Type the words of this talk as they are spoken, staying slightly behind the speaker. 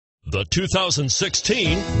The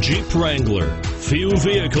 2016 Jeep Wrangler. Few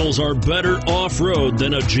vehicles are better off-road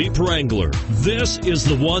than a Jeep Wrangler. This is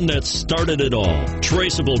the one that started it all.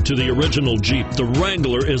 Traceable to the original Jeep, the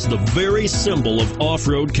Wrangler is the very symbol of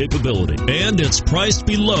off-road capability. And it's priced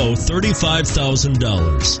below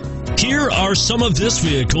 $35,000. Here are some of this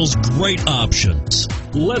vehicle's great options: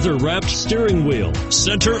 leather-wrapped steering wheel,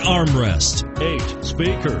 center armrest, 8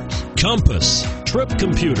 speakers, compass, trip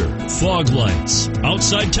computer, fog lights,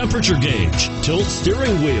 outside temperature gauge, tilt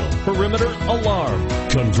steering wheel, perimeter alarm,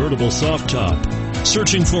 convertible soft top.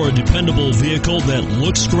 Searching for a dependable vehicle that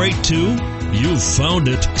looks great too? You've found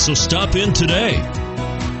it, so stop in today.